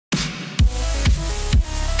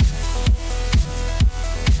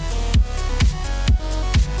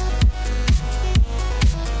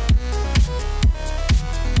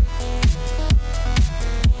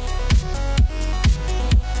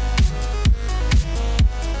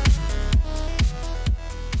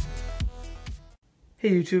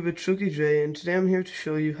Hey YouTube, it's Shuki J, and today I'm here to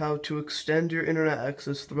show you how to extend your internet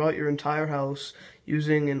access throughout your entire house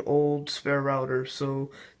using an old spare router. So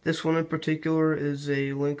this one in particular is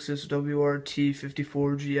a Linksys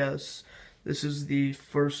WRT54GS. This is the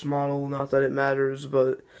first model, not that it matters,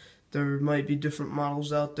 but there might be different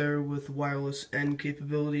models out there with wireless N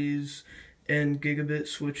capabilities and gigabit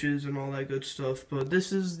switches and all that good stuff. But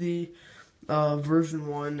this is the version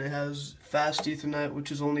 1. It has fast Ethernet,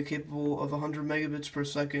 which is only capable of 100 megabits per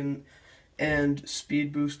second, and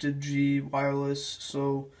speed boosted G wireless,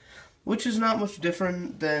 so which is not much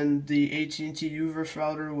different than the AT&T UVerse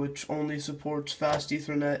router, which only supports fast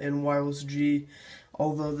Ethernet and wireless G,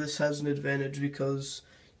 although this has an advantage because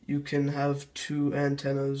you can have two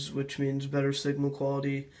antennas, which means better signal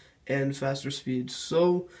quality and faster speeds.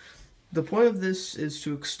 So the point of this is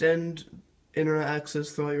to extend internet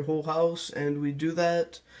access throughout your whole house, and we do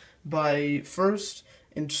that by first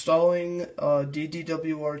installing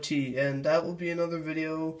DDWRT, and that will be another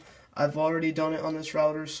video. I've already done it on this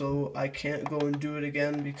router, so I can't go and do it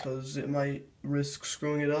again because it might risk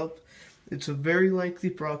screwing it up. It's a very lengthy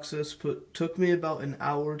process, but took me about an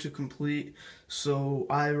hour to complete, so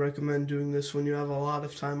I recommend doing this when you have a lot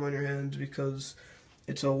of time on your hands because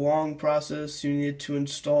it's a long process. You need to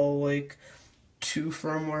install like 2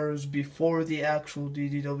 firmwares before the actual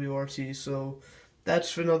DDWRT, so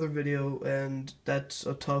that's for another video, and that's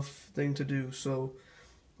a tough thing to do, so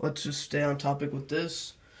let's just stay on topic with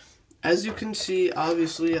this. As you can see,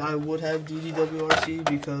 obviously I would have DDWRT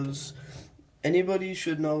because anybody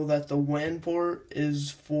should know that the WAN port is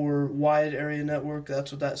for Wide Area Network.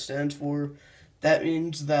 That's what that stands for. That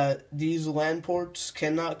means that these LAN ports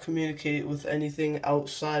cannot communicate with anything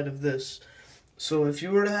outside of this. So if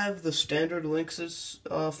you were to have the standard Linksys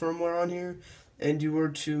firmware on here, and you were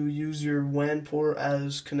to use your WAN port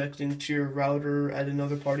as connecting to your router at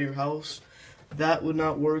another part of your house, that would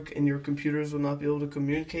not work and your computers would not be able to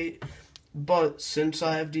communicate. But since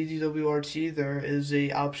I have DDWRT, there is a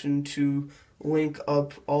option to link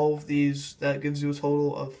up all of these. That gives you a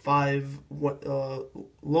total of 5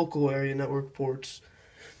 local area network ports.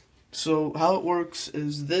 So how it works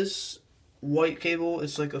is this white cable,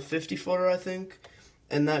 it's like a 50-footer, I think,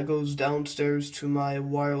 and that goes downstairs to my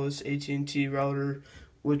wireless AT&T router,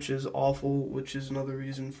 which is awful, which is another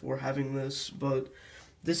reason for having this. But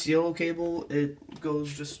this yellow cable, it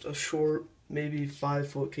goes just a short, maybe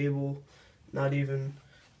 5-foot cable, not even,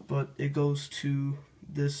 but it goes to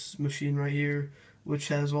this machine right here, which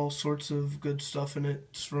has all sorts of good stuff in it.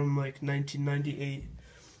 It's from like 1998.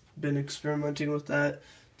 Been experimenting with that.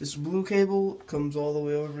 This blue cable comes all the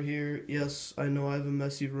way over here. Yes, I know I have a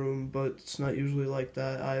messy room, but it's not usually like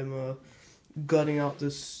that. I'm gutting out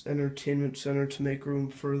this entertainment center to make room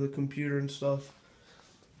for the computer and stuff.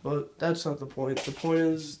 But that's not the point. The point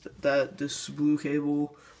is that this blue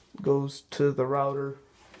cable goes to the router.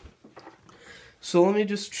 So let me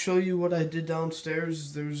just show you what I did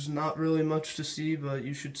downstairs. There's not really much to see, but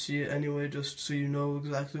you should see it anyway just so you know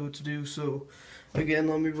exactly what to do. So again,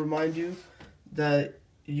 let me remind you that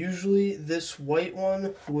usually this white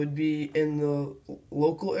one would be in the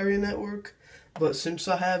local area network, but since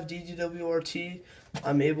I have DDWRT,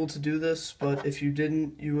 I'm able to do this. But if you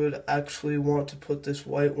didn't, you would actually want to put this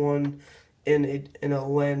white one in a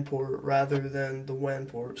LAN port rather than the WAN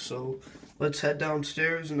port. So let's head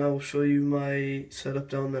downstairs and I will show you my setup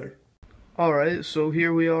down there. Alright, so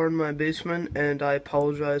here we are in my basement, and I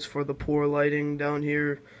apologize for the poor lighting down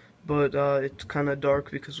here, but it's kind of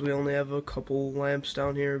dark because we only have a couple lamps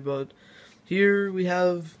down here. But here we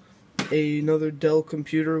have another Dell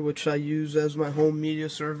computer which I use as my home media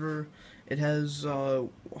server. It has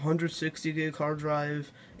 160 gig hard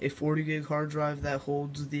drive, a 40 gig hard drive that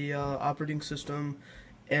holds the operating system,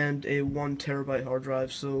 and a 1 terabyte hard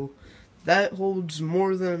drive. So that holds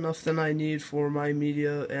more than enough than I need for my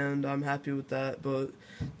media, and I'm happy with that. But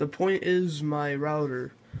the point is my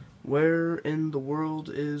router. Where in the world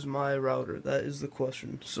is my router? That is the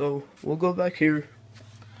question. So we'll go back here,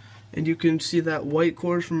 and you can see that white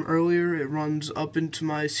cord from earlier. It runs up into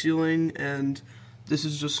my ceiling, and this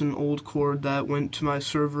is just an old cord that went to my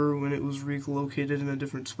server when it was relocated in a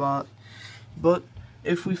different spot. But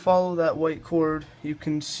if we follow that white cord, you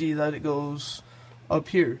can see that it goes up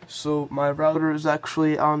here. So my router is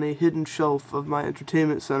actually on a hidden shelf of my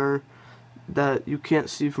entertainment center that you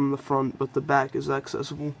can't see from the front, but the back is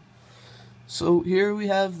accessible. So here we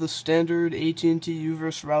have the standard AT&T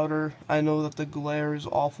UVerse router. I know that the glare is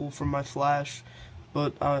awful from my flash,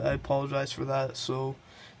 but I apologize for that. So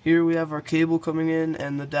here we have our cable coming in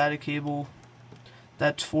and the data cable.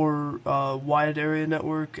 That's for wide area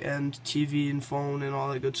network and TV and phone and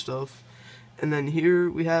all that good stuff. And then here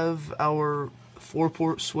we have our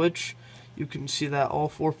 4-port switch. You can see that all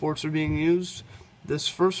 4 ports are being used. This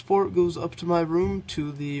first port goes up to my room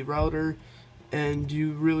to the router, and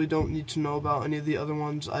you really don't need to know about any of the other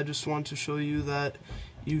ones. I just want to show you that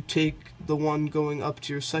you take the one going up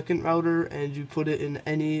to your second router and you put it in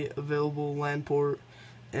any available LAN port,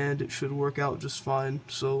 and it should work out just fine.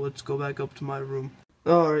 So let's go back up to my room.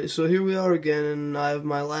 Alright, so here we are again, and I have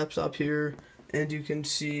my laptop here, and you can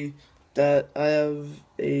see that I have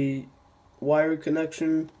a wired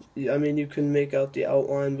connection. I mean, you can make out the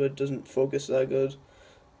outline, but it doesn't focus that good.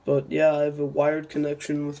 But yeah, I have a wired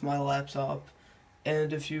connection with my laptop,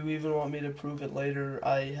 and if you even want me to prove it later,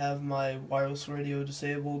 I have my wireless radio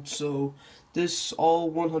disabled, so this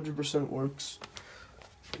all 100% works.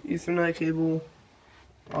 Ethernet cable,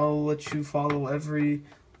 I'll let you follow every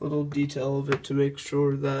little detail of it to make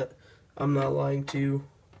sure that I'm not lying to you.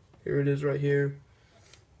 Here it is right here.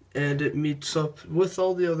 And it meets up with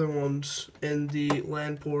all the other ones in the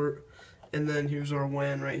LAN port, and then here's our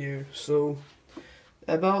WAN right here. So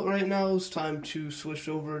about right now it's time to switch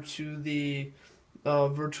over to the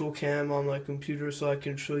virtual cam on my computer so I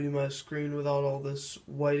can show you my screen without all this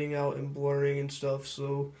whiting out and blurring and stuff.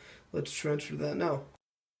 So let's transfer that now.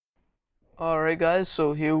 Alright guys,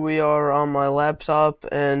 so here we are on my laptop,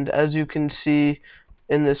 and as you can see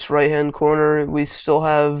in this right hand corner, we still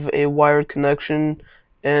have a wired connection.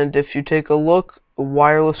 And if you take a look, the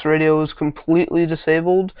wireless radio is completely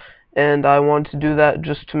disabled, and I want to do that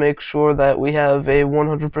just to make sure that we have a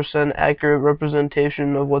 100% accurate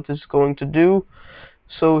representation of what this is going to do.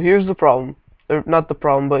 So here's the problem, or not the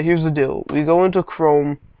problem, but here's the deal. We go into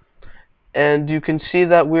Chrome, and you can see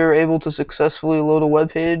that we're able to successfully load a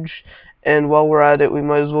web page, and while we're at it, we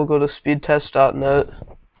might as well go to speedtest.net.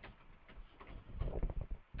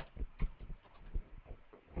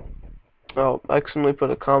 Oh, I accidentally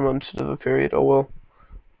put a comma instead of a period, oh well.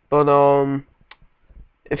 But,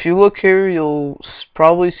 if you look here, you'll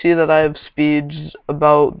probably see that I have speeds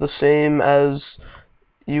about the same as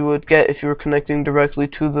you would get if you were connecting directly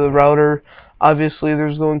to the router. Obviously,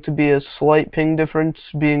 there's going to be a slight ping difference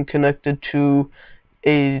being connected to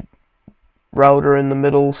a router in the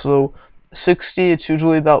middle, so 60, it's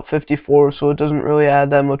usually about 54, so it doesn't really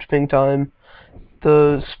add that much ping time.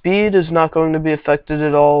 The speed is not going to be affected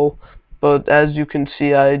at all, but as you can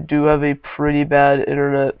see, I do have a pretty bad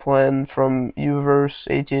internet plan from U-verse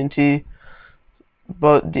AT&T.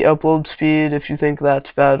 But the upload speed, if you think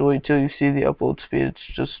that's bad, wait till you see the upload speed. It's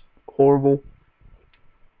just horrible.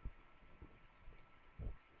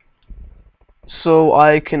 So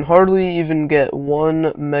I can hardly even get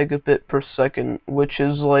 1 megabit per second, which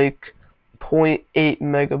is like 0.8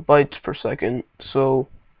 megabytes per second. So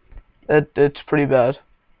it's pretty bad.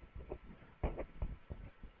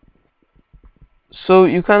 So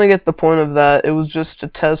you kind of get the point of that. It was just to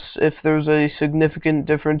test if there's a significant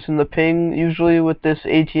difference in the ping. Usually with this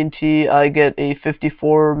AT&T, I get a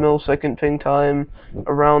 54 millisecond ping time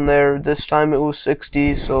around there. This time it was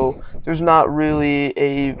 60, so there's not really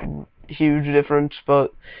a huge difference,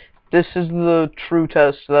 but this is the true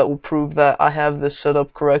test that will prove that I have this set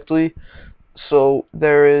up correctly. So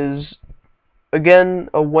there is, again,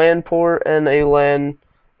 a WAN port and a LAN,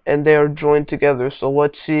 and they are joined together. So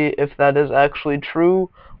let's see if that is actually true,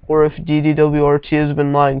 or if DDWRT has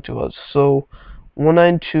been lying to us. So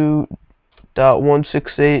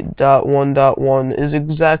 192.168.1.1 is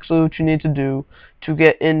exactly what you need to do to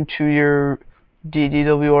get into your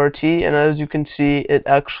DDWRT, and as you can see, it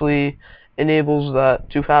actually enables that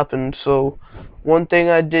to happen. So one thing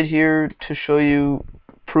I did here to show you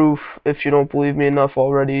proof, if you don't believe me enough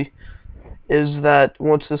already, is that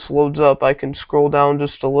once this loads up, I can scroll down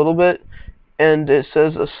just a little bit, and it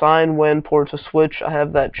says assign WAN port to switch. I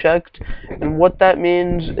have that checked, and what that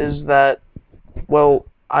means is that, well,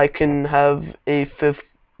 I can have a 5th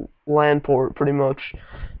LAN port, pretty much.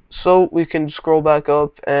 So we can scroll back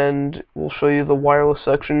up, and we'll show you the wireless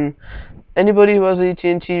section. Anybody who has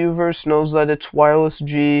AT&T U-verse knows that it's wireless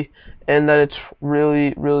G, and that it's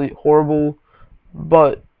really, really horrible.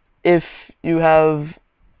 But if you have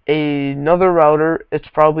another router, it's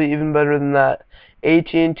probably even better than that.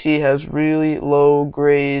 AT&T has really low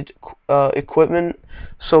grade equipment,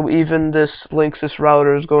 so even this Linksys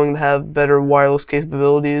router is going to have better wireless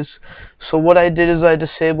capabilities. So what I did is I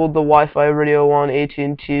disabled the Wi-Fi radio on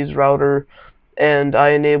AT&T's router, and I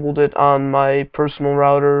enabled it on my personal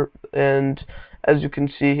router, and as you can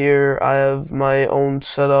see here, I have my own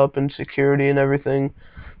setup and security and everything.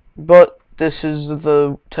 But this is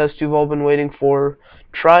the test you've all been waiting for,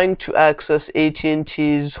 trying to access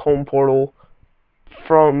AT&T's home portal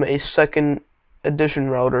from a 2nd edition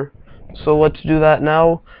router. So let's do that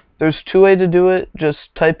now. there's two ways to do it. Just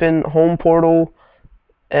type in home portal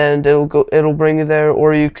and it'll bring you there,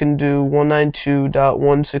 or you can do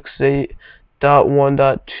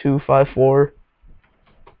 192.168.1.254,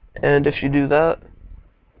 and if you do that,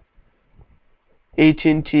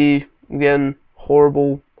 AT&T, again,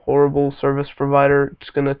 horrible service provider.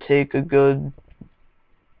 It's gonna take a good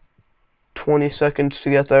 20 seconds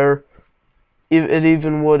to get there. It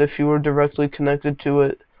even would if you were directly connected to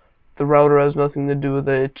it. The router has nothing to do with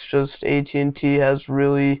it. It's just AT&T has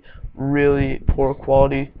really poor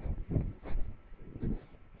quality.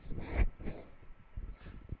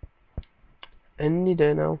 Any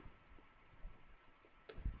day now.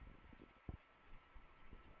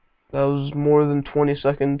 That was more than 20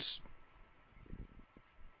 seconds.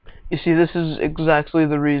 You see, this is exactly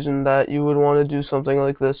the reason that you would want to do something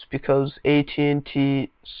like this, because AT&T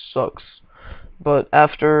sucks. But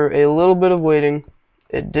after a little bit of waiting,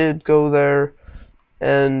 it did go there,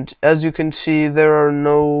 and as you can see, there are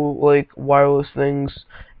no like wireless things,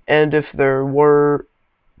 and if there were,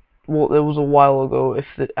 well, it was a while ago if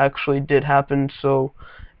it actually did happen. So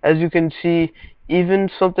as you can see, even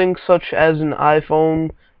something such as an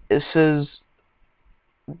iPhone, it says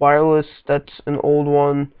wireless. That's an old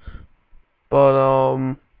one.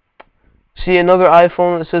 But see, another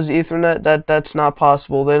iPhone that says Ethernet, that's not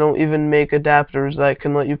possible. They don't even make adapters that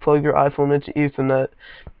can let you plug your iPhone into Ethernet.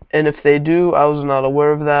 And if they do, I was not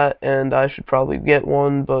aware of that, and I should probably get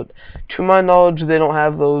one, but to my knowledge, they don't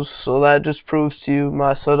have those, so that just proves to you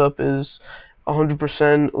my setup is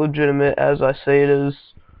 100% legitimate, as I say it is.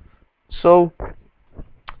 So,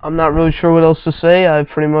 I'm not really sure what else to say. I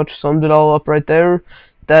pretty much summed it all up right there.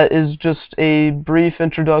 That is just a brief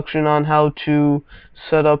introduction on how to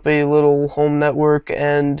set up a little home network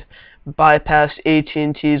and bypass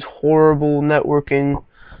AT&T's horrible networking.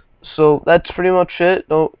 So that's pretty much it.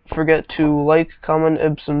 Don't forget to like, comment,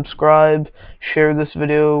 and subscribe. Share this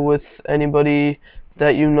video with anybody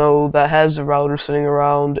that you know that has a router sitting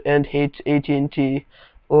around and hates AT&T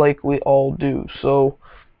like we all do. So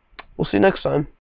we'll see you next time.